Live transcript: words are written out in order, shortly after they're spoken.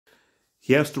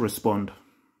He has to respond.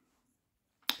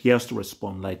 He has to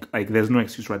respond. Like there's no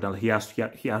excuse right now. He has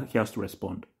to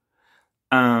respond.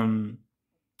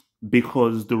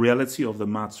 Because the reality of the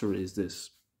matter is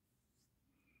this.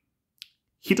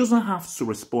 He doesn't have to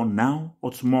respond now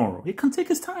or tomorrow. He can take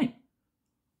his time.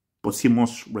 But he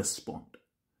must respond.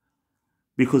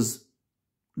 Because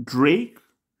Drake,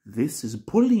 this is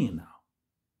bullying now.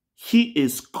 He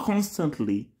is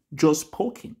constantly just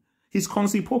poking. He's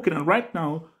constantly poking. And right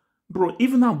now, bro,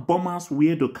 even that bum-ass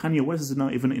weirdo Kanye West is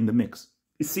not even in the mix.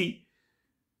 You see,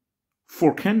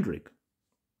 for Kendrick,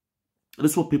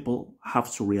 this is what people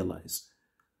have to realize.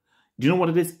 Do you know what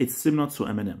it is? It's similar to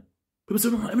Eminem. People say,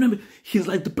 no, Eminem, he's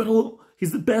like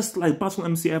he's the best like battle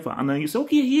MC ever. And then you say,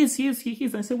 okay, he is.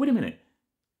 And I say, wait a minute.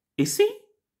 Is he?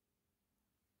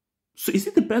 So is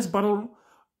he the best battle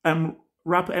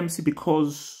rap MC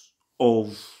because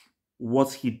of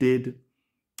what he did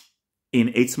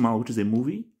in 8 Mile, which is a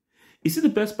movie? Is he the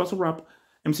best battle rap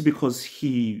MC because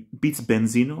he beats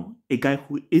Benzino, a guy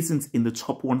who isn't in the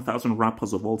top 1,000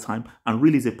 rappers of all time, and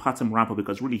really is a part-time rapper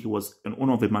because really he was an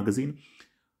owner of a magazine?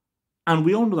 And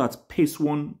we all know that Pace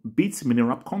One beats him in a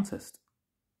rap contest.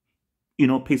 You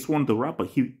know, Pace One, the rapper,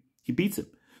 he beats him.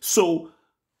 So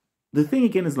the thing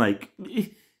again is like,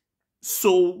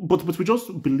 but we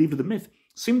just believe the myth.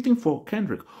 Same thing for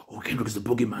Kendrick. Oh, Kendrick is the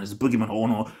boogeyman. He's the boogeyman. Oh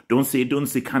no, don't say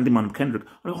Candyman Kendrick.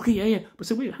 Okay, yeah. But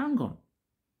say, wait, hang on.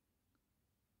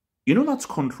 You know that's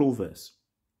controversy.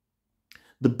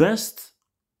 The best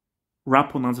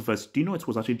rap on answer first, do you know it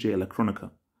was actually Jay Electronica?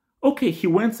 Okay, he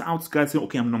went out, guys, saying,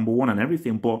 okay, I'm #1 and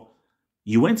everything, but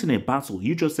you went in a battle.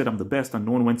 You just said I'm the best and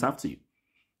no one went after you.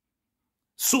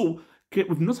 So,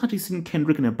 we've not actually seen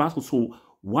Kendrick in a battle, so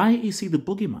why is he the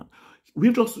boogeyman?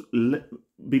 We've just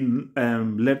been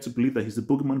led to believe that he's the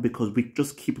boogeyman because we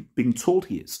just keep being told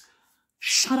he is.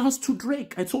 Shout outs to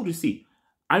Drake. I told you, see,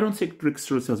 I don't take Drake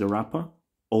seriously as a rapper,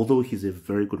 although he's a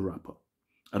very good rapper.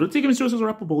 I don't take him seriously as a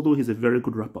rapper, although he's a very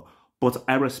good rapper. But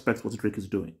I respect what Drake is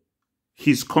doing.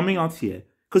 He's coming out here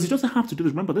because he doesn't have to do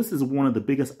this. Remember, this is one of the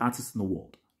biggest artists in the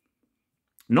world.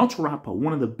 Not rapper,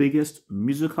 one of the biggest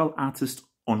musical artists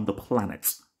on the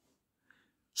planet.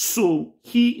 So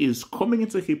he is coming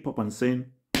into hip-hop and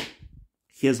saying,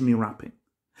 here's me rapping.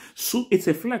 So it's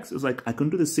a flex. It's like, I can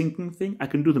do the singing thing, I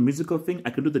can do the musical thing, I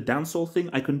can do the dancehall thing,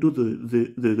 I can do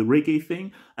the reggae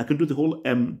thing, I can do the whole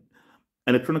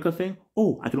electronica thing.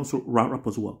 Oh, I can also rap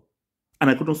as well. And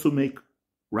I could also make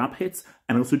rap hits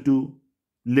and also do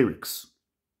lyrics.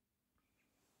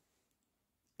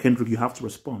 Kendrick, you have to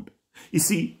respond. You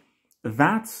see,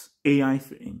 that AI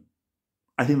thing,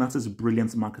 I think that is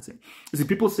brilliant marketing. You see,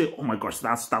 people say, oh my gosh,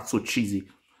 that's so cheesy.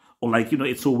 Or like, you know,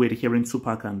 it's so weird hearing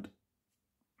Tupac and...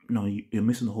 No, you're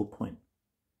missing the whole point.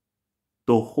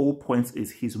 The whole point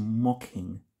is he's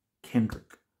mocking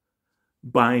Kendrick.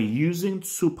 By using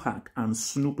Tupac and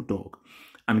Snoop Dogg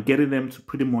and getting them to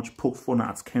pretty much poke fun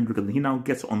at Kendrick, and he now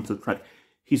gets onto the track,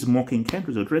 he's mocking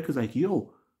Kendrick. So Drake is like,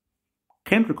 yo,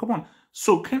 Kendrick, come on.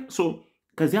 So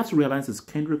guys, you have to realize this,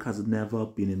 Kendrick has never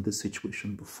been in this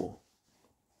situation before.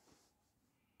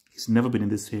 He's never been in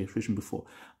this situation before.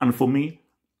 And for me,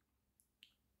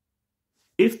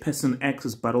 if person X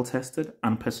is battle tested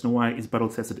and person Y is battle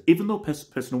tested, even though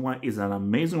person Y is an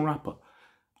amazing rapper,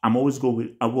 I'm always going with,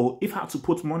 if I had to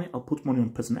put money, I'll put money on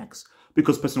person X.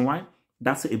 Because person Y,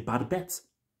 that's a bad bet.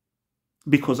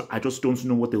 Because I just don't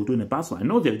know what they'll do in a battle. I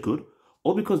know they're good.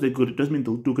 All because they're good, it doesn't mean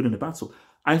they'll do good in a battle.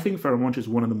 I think Pharoah Monch is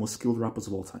one of the most skilled rappers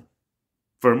of all time.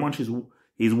 Pharoah Monch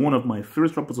he's one of my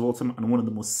favorite rappers of all time and one of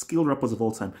the most skilled rappers of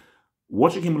all time.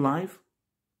 Watching him live,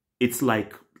 it's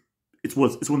like, it's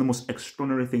one of the most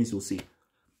extraordinary things you'll see.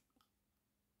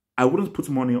 I wouldn't put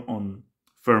money on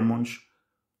Pharoah Monch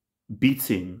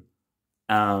beating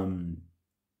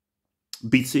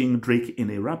Drake in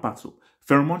a rap battle.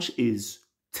 Pharoah Monch is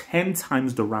 10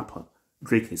 times the rapper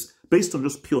Drake is. Based on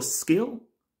just pure skill,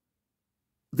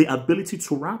 the ability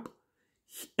to rap,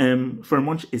 Pharoah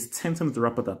Monch is 10 times the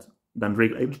rapper than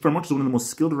Drake. Pharoah Monch is one of the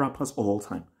most skilled rappers of all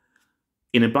time.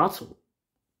 In a battle,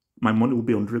 my money will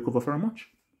be on Drake over Pharoah Monch.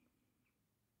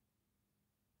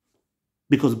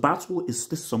 Because battle is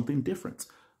just something different.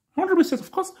 100%,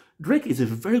 of course, Drake is a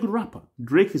very good rapper.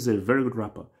 Drake is a very good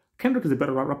rapper. Kendrick is a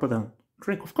better rapper than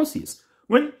Drake. Of course he is.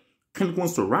 When Kendrick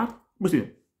wants to rap,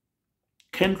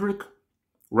 Kendrick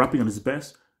rapping at his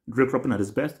best, Drake rapping at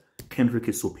his best, Kendrick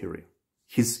is superior.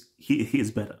 He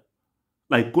is better.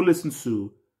 Like, go listen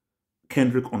to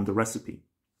Kendrick on The Recipe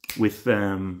with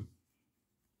Dr.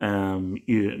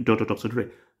 Dre.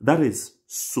 That is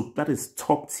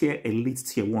top tier, elite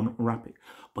tier 1 rapping.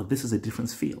 But this is a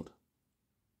different field.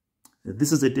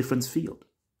 This is a different field.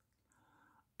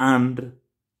 And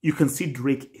you can see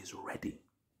Drake is ready.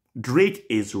 Drake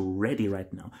is ready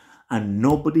right now. And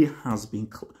nobody has been,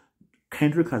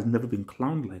 Kendrick has never been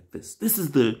clowned like this. This is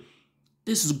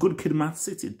Good Kid, Mad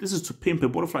City. This is To Pimp a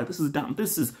Butterfly. This is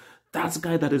that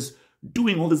guy that is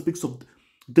doing all this big stuff.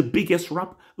 The biggest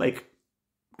rap, like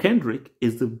Kendrick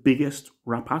is the biggest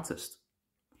rap artist.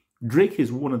 Drake is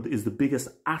is the biggest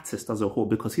artist as a whole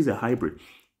because he's a hybrid.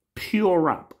 Pure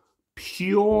rap.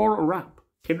 Pure rap.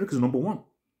 Kendrick is number one.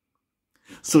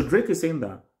 So Drake is saying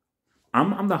that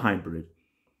I'm the hybrid.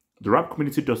 The rap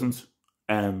community doesn't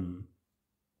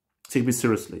take me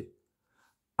seriously.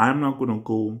 I'm not gonna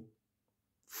go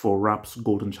for rap's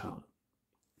golden child.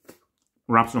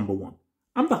 Rap's number one.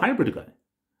 I'm the hybrid guy.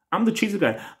 I'm the cheesy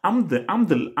guy. I'm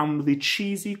the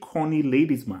cheesy, corny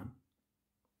ladies man.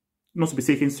 Not to be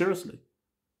taken seriously.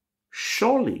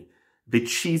 Surely the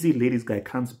cheesy ladies guy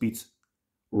can't beat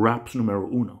rap's numero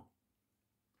uno.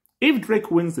 If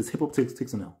Drake wins this, hip-hop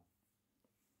takes an L.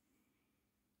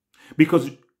 Because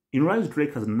you realize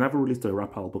Drake has never released a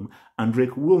rap album, and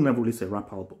Drake will never release a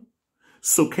rap album.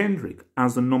 So Kendrick,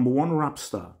 as the number one rap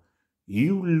star,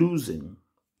 you losing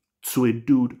to a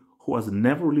dude who has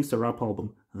never released a rap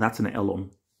album, that's an L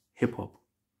on hip-hop.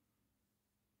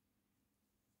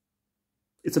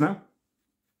 It's an L.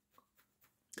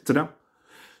 It's an L.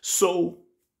 So,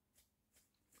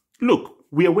 look,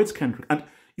 we await Kendrick. And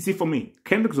you see, for me,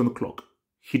 Kendrick's on the clock.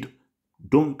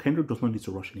 Kendrick does not need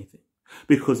to rush anything.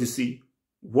 Because you see,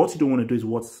 what you don't want to do is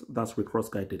what that Rick Ross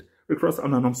guy did. Rick Ross,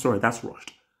 no, I'm sorry, that's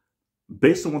rushed.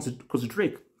 Based on because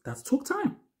Drake, that took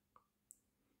time.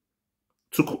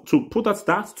 To put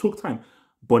that took time.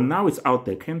 But now it's out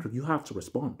there. Kendrick, you have to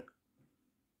respond.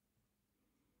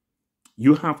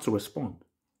 You have to respond.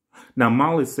 Now,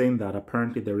 Mal is saying that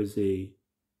apparently there is a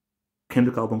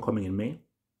Kendrick album coming in May.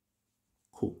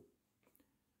 Cool.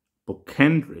 But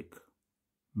Kendrick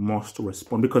must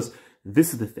respond because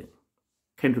this is the thing.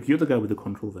 Kendrick, you're the guy with the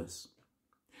control verse.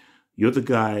 You're the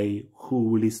guy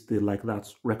who released the Like That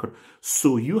record.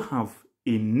 So you have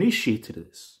initiated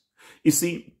this. You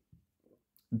see,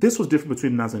 this was different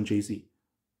between Nas and Jay-Z.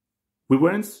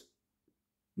 Nas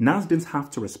didn't have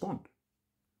to respond.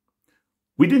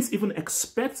 We didn't even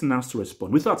expect Nas to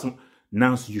respond. We thought,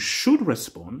 Nas, you should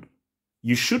respond.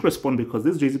 You should respond because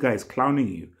this Jay-Z guy is clowning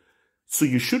you. So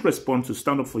you should respond to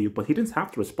stand up for you. But he didn't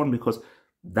have to respond because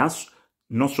that's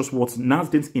not just what Nas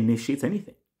didn't initiate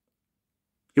anything.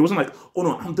 He wasn't like, oh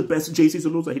no, I'm the best, Jay-Z's a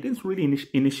loser. He didn't really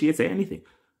initiate anything.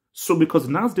 So because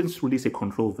Nas didn't release a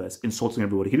control verse insulting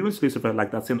everybody, he didn't release a verse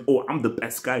like that saying, oh, I'm the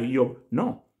best guy,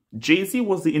 no. Jay-Z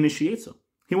was the initiator.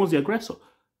 He was the aggressor.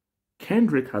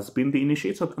 Kendrick has been the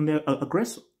initiator and the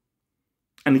aggressor.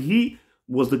 And he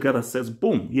was the guy that says,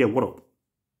 boom, yeah, what up?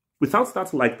 Without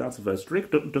that Like That verse,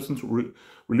 Drake doesn't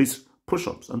release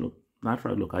push-ups. And look,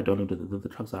 naturally, look, I don't know the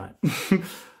track's eye.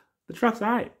 The track's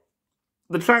eye.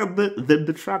 The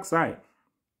track's eye.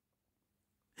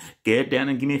 Get down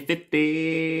and give me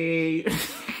 50.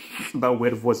 That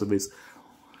weird voice of his.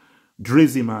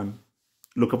 Drizzy, man.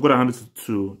 Look, I've got to hand it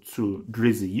to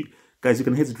Drizzy. Guys, you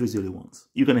can hate Drizzy all you want.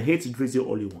 You can hate Drizzy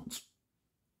all you want.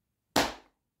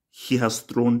 He has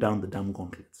thrown down the damn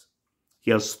gauntlet.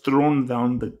 He has thrown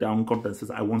down the damn gauntlet and says,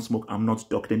 I won't smoke. I'm not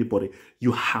ducking anybody.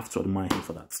 You have to admire him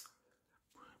for that.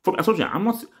 I told you,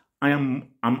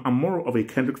 I'm more of a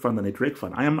Kendrick fan than a Drake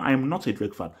fan. I am not a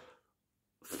Drake fan.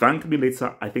 Thank Me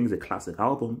Later, I think, is a classic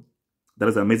album. That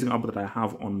is an amazing album that I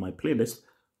have on my playlist.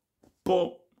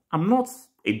 But I'm not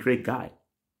a Drake guy.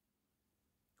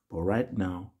 But right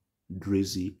now,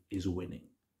 Drizzy is winning.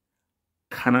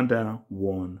 Canada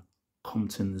 1,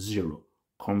 Compton 0.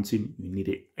 Compton, you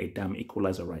need a damn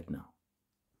equalizer right now.